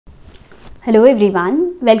Hello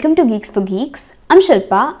everyone, welcome to Geeks for Geeks. I'm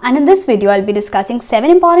Shilpa and in this video I'll be discussing 7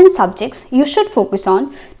 important subjects you should focus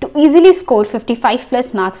on to easily score 55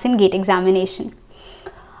 plus marks in GATE examination.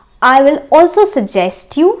 I will also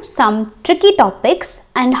suggest you some tricky topics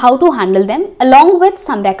and how to handle them along with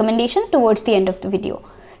some recommendation towards the end of the video.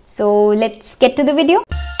 So let's get to the video.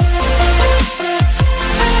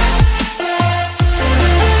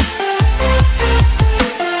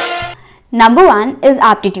 Number 1 is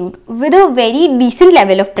aptitude. With a very decent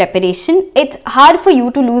level of preparation, it's hard for you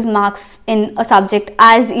to lose marks in a subject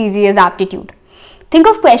as easy as aptitude. Think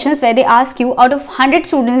of questions where they ask you out of 100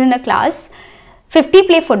 students in a class, 50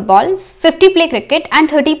 play football, 50 play cricket and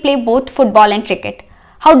 30 play both football and cricket.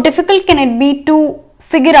 How difficult can it be to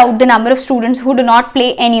figure out the number of students who do not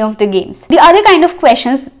play any of the games? The other kind of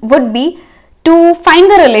questions would be to find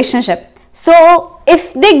the relationship. So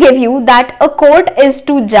if they give you that a court is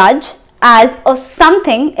to judge as a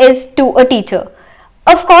something is to a teacher,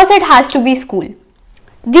 of course it has to be school.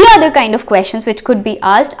 The other kind of questions which could be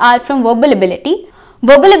asked are from verbal ability.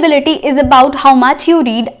 Verbal ability is about how much you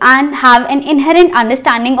read and have an inherent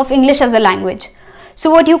understanding of English as a language.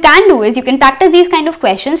 So what you can do is you can practice these kind of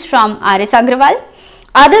questions from R.S. Agrawal.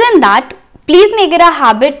 Other than that, please make it a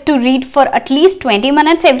habit to read for at least 20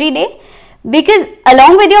 minutes every day, because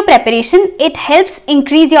along with your preparation, it helps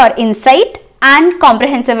increase your insight and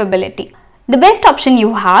comprehensive ability. The best option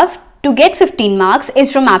you have to get 15 marks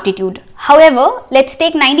is from aptitude. However, let's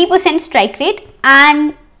take 90% strike rate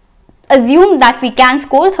and assume that we can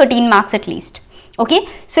score 13 marks at least. Okay,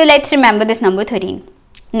 so let's remember this number 13.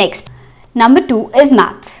 Next, number 2 is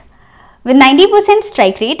maths. With 90%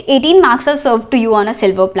 strike rate, 18 marks are served to you on a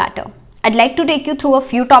silver platter. I'd like to take you through a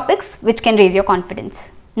few topics which can raise your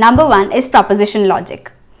confidence. Number 1 is proposition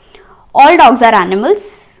logic. All dogs are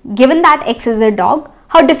animals. Given that X is a dog,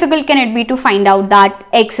 how difficult can it be to find out that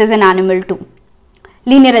X is an animal too?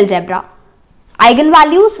 Linear algebra.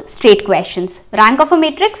 Eigenvalues, straight questions. Rank of a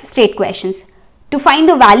matrix, straight questions. To find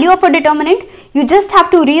the value of a determinant, you just have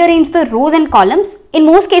to rearrange the rows and columns. In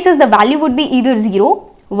most cases, the value would be either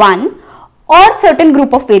 0, 1 or certain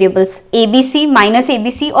group of variables, ABC, minus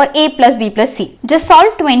ABC or A plus B plus C. Just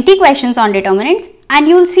solve 20 questions on determinants and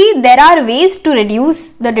you'll see there are ways to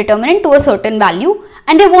reduce the determinant to a certain value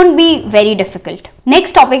and they won't be very difficult.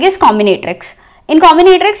 Next topic is combinatorics. In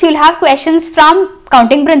combinatorics, you'll have questions from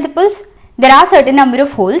counting principles. There are certain number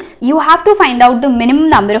of holes. You have to find out the minimum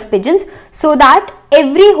number of pigeons so that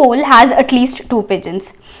every hole has at least 2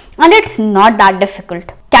 pigeons. And it's not that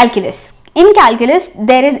difficult. Calculus. In calculus,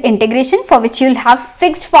 there is integration for which you'll have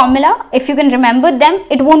fixed formula. If you can remember them,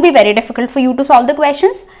 it won't be very difficult for you to solve the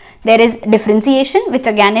questions. There is differentiation, which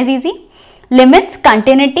again is easy. Limits,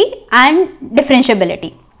 continuity and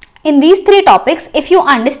differentiability. In these 3 topics, if you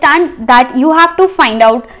understand that you have to find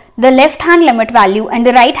out the left hand limit value and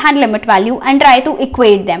the right hand limit value and try to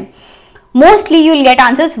equate them, mostly you will get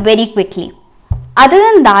answers very quickly. Other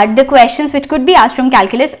than that, the questions which could be asked from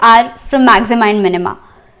calculus are from maxima and minima.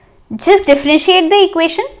 Just differentiate the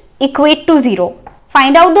equation, equate to 0,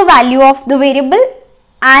 find out the value of the variable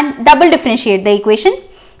and double differentiate the equation.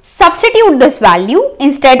 Substitute this value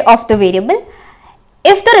instead of the variable.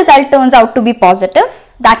 If the result turns out to be positive,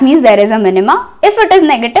 that means there is a minima. If it is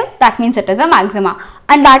negative, that means it is a maxima.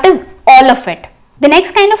 And that is all of it. The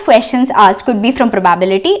next kind of questions asked could be from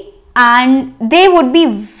probability and they would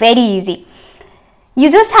be very easy. You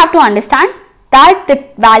just have to understand that the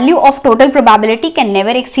value of total probability can never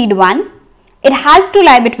exceed 1. It has to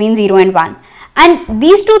lie between 0 and 1. And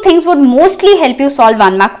these 2 things would mostly help you solve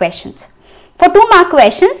 1 mark questions. For 2 mark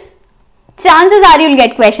questions, chances are you'll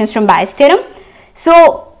get questions from Bayes' theorem.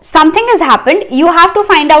 So something has happened, you have to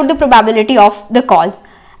find out the probability of the cause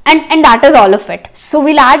and that is all of it. So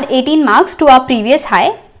we'll add 18 marks to our previous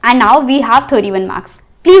high and now we have 31 marks.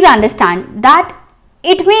 Please understand that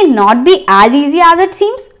it may not be as easy as it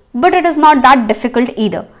seems, but it is not that difficult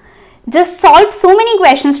either. Just solve so many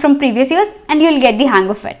questions from previous years and you'll get the hang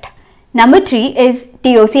of it. Number 3 is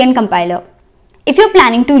TOC and compiler. If you're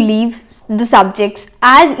planning to leave the subjects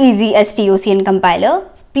as easy as TOC and compiler,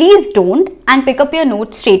 please don't and pick up your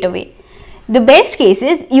notes straight away. The best case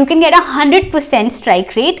is you can get 100%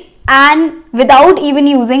 strike rate and without even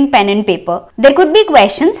using pen and paper. There could be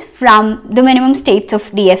questions from the minimum states of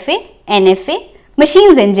DFA, NFA,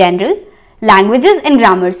 machines in general, languages and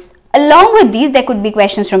grammars. Along with these, there could be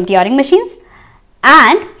questions from Turing machines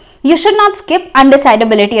and you should not skip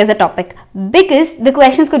undecidability as a topic because the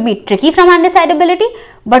questions could be tricky from undecidability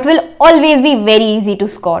but will always be very easy to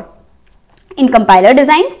score. In compiler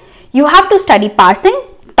design, you have to study parsing,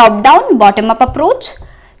 top-down, bottom-up approach.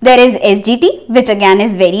 There is SDT, which again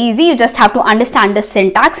is very easy. You just have to understand the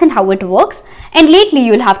syntax and how it works. And lately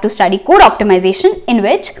you'll have to study code optimization, in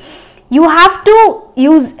which you have to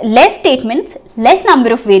use less statements, less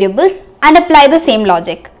number of variables, and apply the same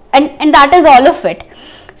logic. And that is all of it.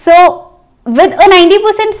 So with a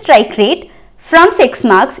 90% strike rate from 6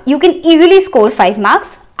 marks, you can easily score 5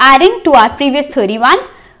 marks, adding to our previous 31,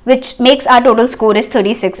 which makes our total score is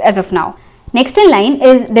 36 as of now. Next in line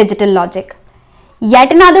is digital logic.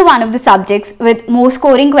 Yet another one of the subjects with more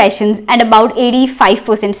scoring questions and about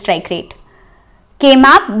 85% strike rate.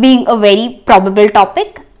 K-map being a very probable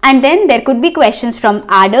topic, and then there could be questions from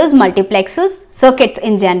adders, multiplexers, circuits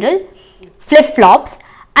in general, flip-flops,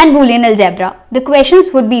 and Boolean algebra. The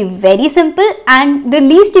questions would be very simple, and the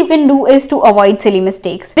least you can do is to avoid silly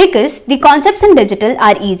mistakes, because the concepts in digital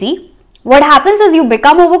are easy. What happens is you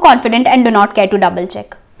become overconfident and do not care to double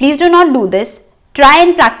check. Please do not do this. Try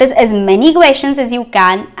and practice as many questions as you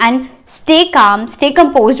can and stay calm, stay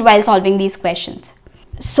composed while solving these questions.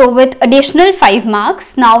 So with additional 5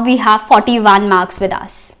 marks, now we have 41 marks with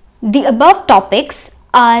us. The above topics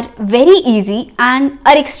are very easy and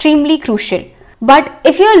are extremely crucial. But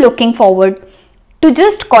if you are looking forward to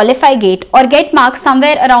just qualify GATE or get marks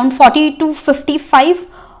somewhere around 40 to 55,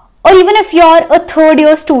 or even if you are a third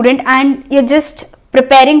year student and you're just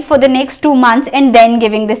preparing for the next 2 months and then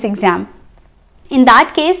giving this exam, in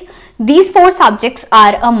that case, these 4 subjects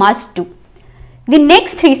are a must do. The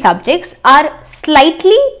next 3 subjects are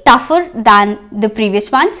slightly tougher than the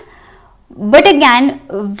previous ones, but again,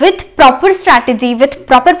 with proper strategy, with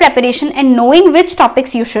proper preparation and knowing which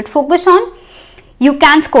topics you should focus on, you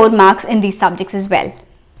can score marks in these subjects as well.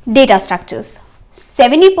 Data structures.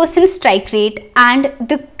 70% strike rate and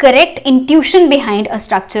the correct intuition behind a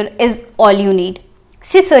structure is all you need.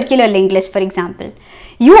 Say circular linked list, for example.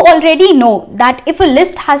 You already know that if a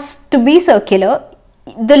list has to be circular,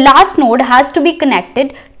 the last node has to be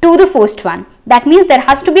connected to the first one. That means there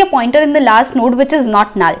has to be a pointer in the last node which is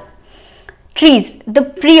not null. Trees, the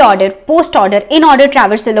pre-order, post-order, in-order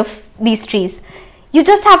traversal of these trees. You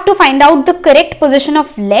just have to find out the correct position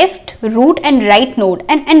of left, root and right node,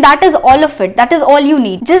 and that is all of it. That is all you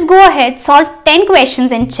need. Just go ahead, solve 10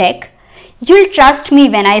 questions and check. You'll trust me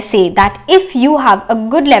when I say that if you have a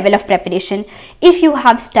good level of preparation, if you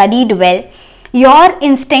have studied well, your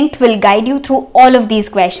instinct will guide you through all of these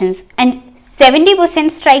questions. And 70%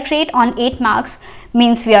 strike rate on 8 marks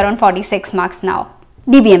means we are on 46 marks now.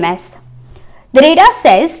 DBMS. The data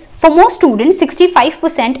says for most students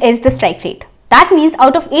 65% is the strike rate. That means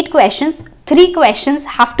out of 8 questions, 3 questions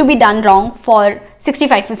have to be done wrong for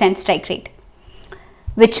 65% strike rate,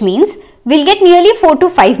 which means we'll get nearly 4 to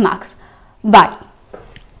 5 marks. But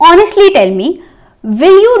honestly tell me,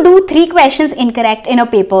 will you do 3 questions incorrect in a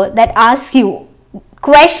paper that asks you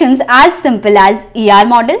questions as simple as ER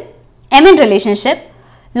model, MN relationship,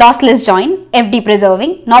 lossless join, FD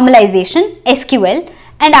preserving, normalization, SQL,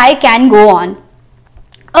 and I can go on?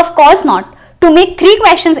 Of course not. To make 3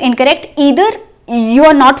 questions incorrect, either you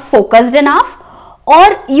are not focused enough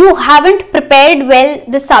or you haven't prepared well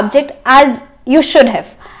the subject as you should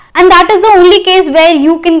have. And that is the only case where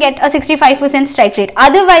you can get a 65% strike rate.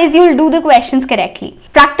 Otherwise, you'll do the questions correctly.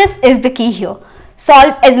 Practice is the key here.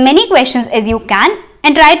 Solve as many questions as you can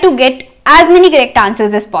and try to get as many correct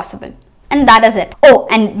answers as possible. And that is it. Oh,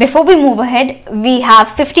 and before we move ahead, we have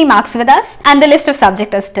 50 marks with us and the list of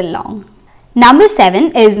subjects is still long. Number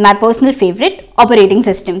 7 is my personal favorite, operating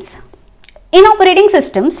systems. In operating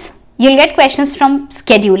systems, you'll get questions from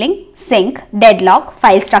scheduling, sync, deadlock,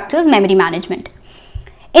 file structures, memory management.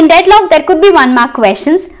 In deadlock, there could be 1 mark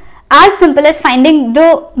questions as simple as finding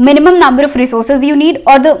the minimum number of resources you need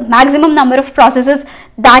or the maximum number of processes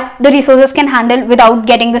that the resources can handle without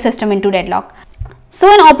getting the system into deadlock.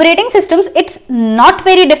 So in operating systems, it's not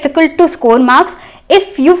very difficult to score marks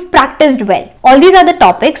if you've practiced well. All these are the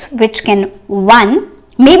topics which can, 1,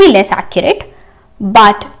 may be less accurate,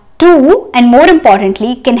 but 2, and more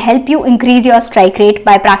importantly, can help you increase your strike rate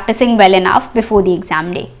by practicing well enough before the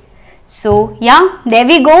exam day. So yeah, there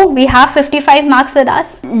we go. We have 55 marks with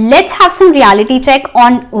us. Let's have some reality check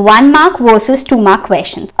on 1 mark versus 2 mark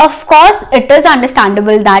questions. Of course, it is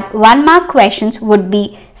understandable that 1 mark questions would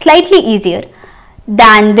be slightly easier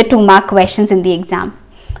than the 2 mark questions in the exam.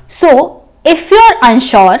 So if you're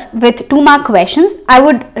unsure with 2 mark questions, I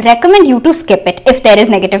would recommend you to skip it if there is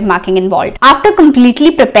negative marking involved. After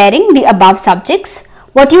completely preparing the above subjects,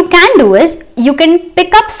 what you can do is you can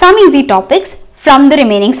pick up some easy topics from the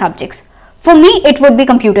remaining subjects. For me, it would be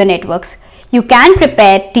computer networks. You can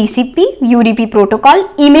prepare TCP, UDP protocol,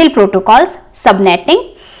 email protocols,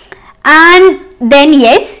 subnetting, and then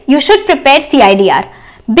yes, you should prepare CIDR,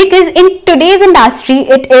 Because in today's industry,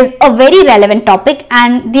 it is a very relevant topic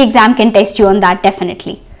and the exam can test you on that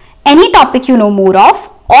definitely. Any topic you know more of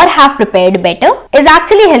or have prepared better is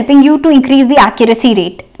actually helping you to increase the accuracy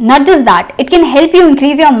rate. Not just that, it can help you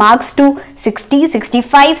increase your marks to 60,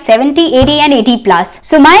 65, 70, 80 and 80 plus.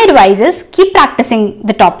 So my advice is keep practicing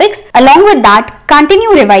the topics. Along with that,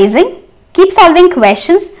 continue revising, keep solving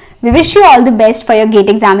questions. We wish you all the best for your GATE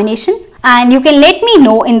examination. And you can let me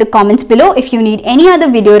know in the comments below if you need any other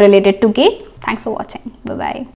video related to GATE. Thanks for watching. Bye-bye.